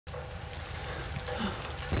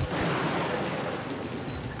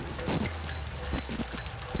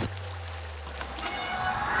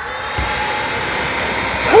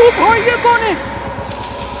कौन है?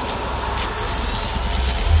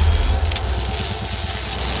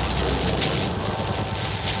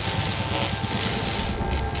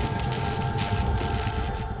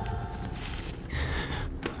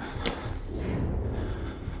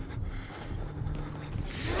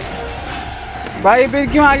 भाई फिर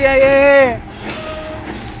क्यों आ गया ये?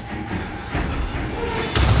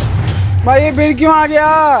 भाई ये फिर क्यों आ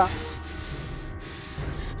गया?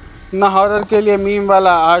 ना हॉरर के लिए मीम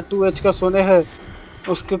वाला R2H का सोने है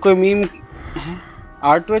उसके कोई मीम है?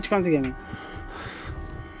 R2H कौन सी गेम है?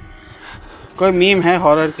 कोई मीम है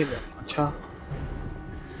हॉरर के लिए? अच्छा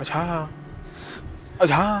अच्छा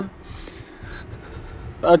अच्छा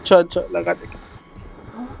अच्छा अच्छा लगा दे।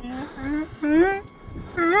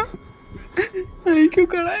 क्यों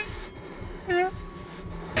करा है?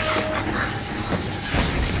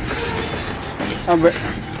 अबे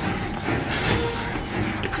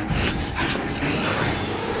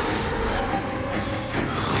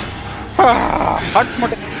हट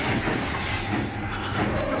मोटे।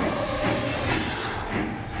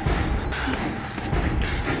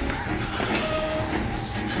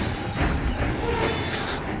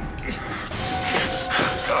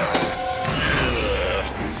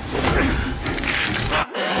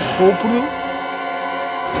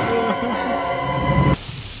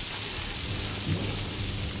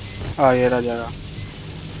 ये रहा जगह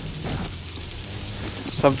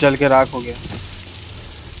सब जल के राख हो गया।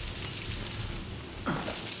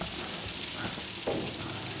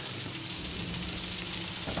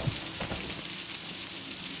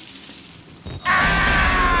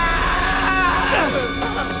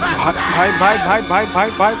 भाई भाई भाई भाई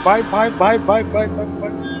भाई भाई भाई भाई भाई भाई भाई भाई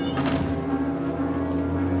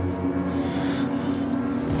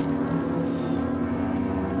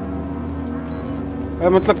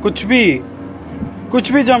मतलब कुछ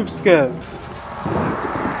भी जंप स्केयर।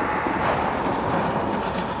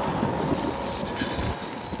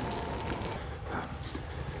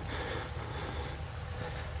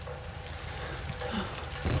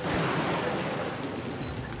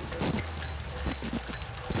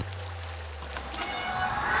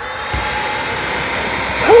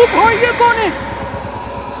 ओ भाई ये कौन है?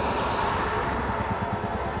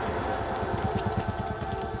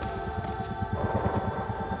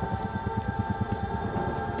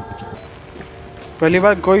 पहली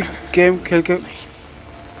बार कोई गेम खेल के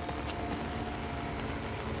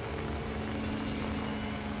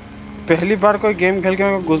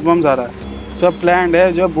मेरे को गूज़बम्स आ रहा है। सब प्लान्ड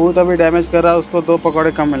है। जो भूत अभी डैमेज कर रहा है उसको 2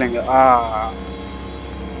 पकौड़े कम मिलेंगे।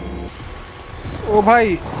 ओ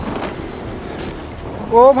भाई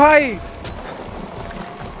ओ भाई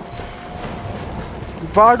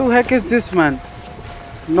वाडू heck is this man?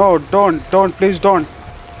 No, don't, please don't.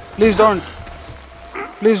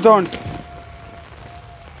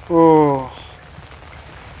 Oh.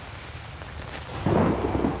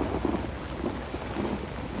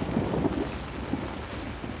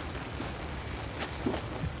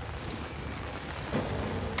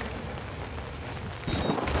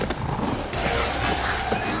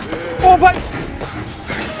 Oh भाई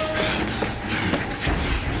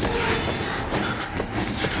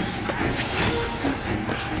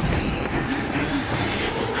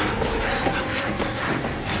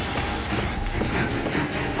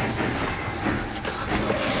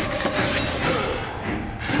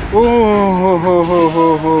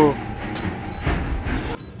Oh.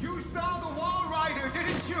 You saw the Walrider,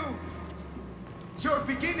 didn't you? You're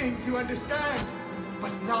beginning to understand,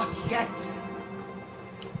 but not yet.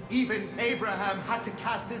 Even Abraham had to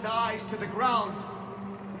cast his eyes to the ground.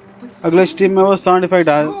 अगले stream में वो sound effect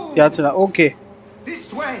याद से okay. This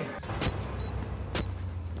way.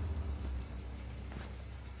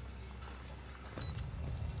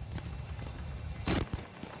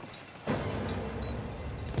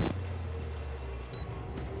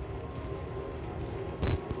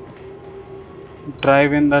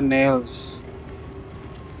 Drive in the nails.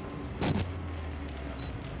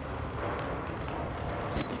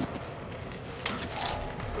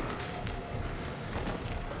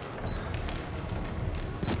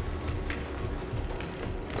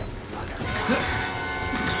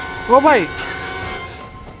 ओ भाई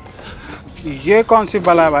ये कौन सी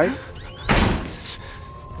बला है भाई?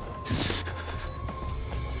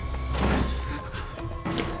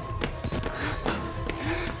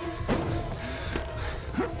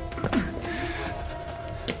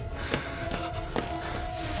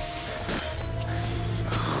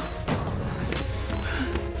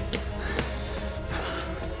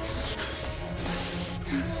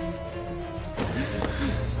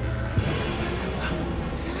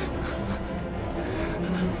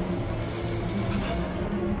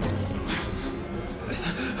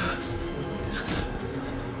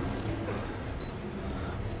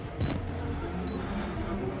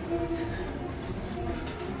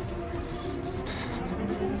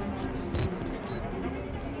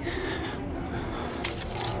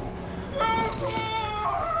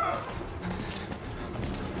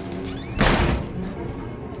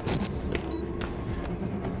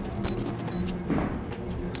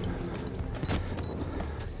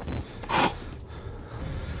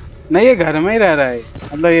 नहीं ये घर में ही रह रहा है,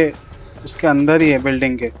 मतलब ये उसके अंदर ही है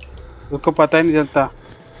बिल्डिंग के, उसको पता ही नहीं चलता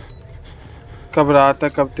कब रात है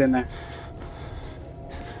कब दिन है।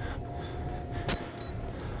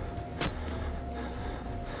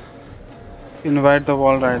 Invite the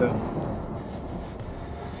wall rider.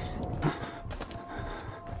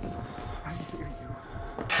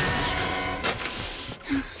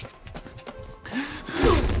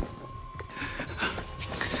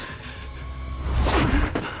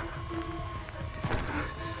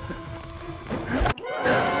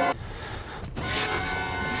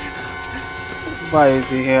 Why is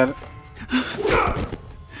he here?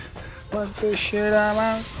 What the shit am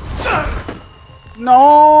I? No!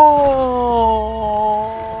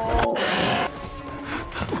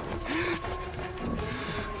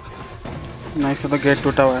 नहीं, इसका तो गेट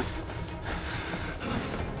टूटा हुआ है।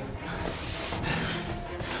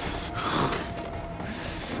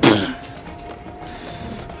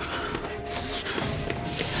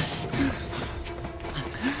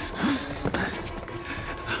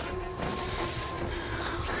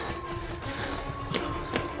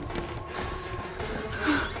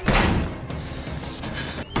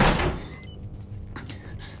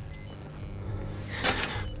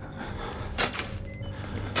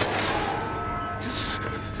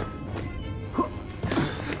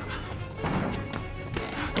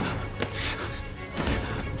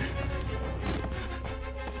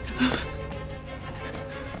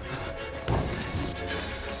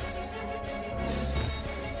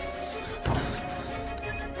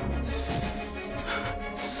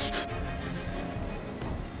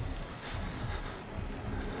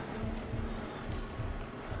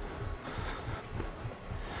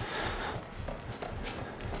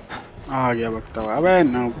 आ गया बकता हुआ। अबे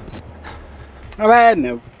नूब, अबे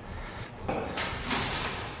नूब।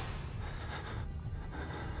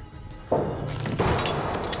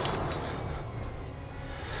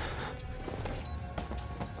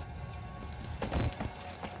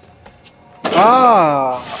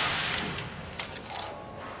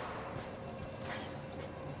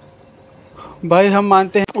 भाई हम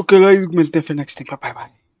मानते हैं। ओके गाइस, मिलते हैं फिर नेक्स्ट टाइम। Bye bye.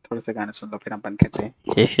 थोड़े से गाने सुन लो फिर हम बंद करते हैं।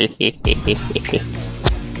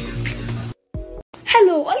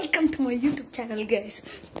 Hello, welcome to my YouTube channel, guys.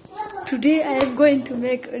 Today I am going to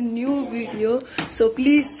make a new video, so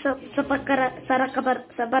please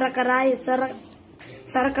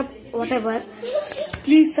whatever.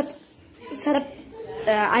 Please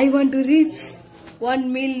I want to reach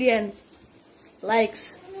 1 million likes.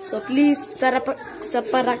 So please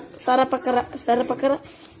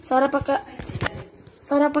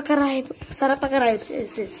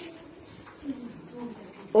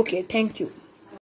Okay, thank you.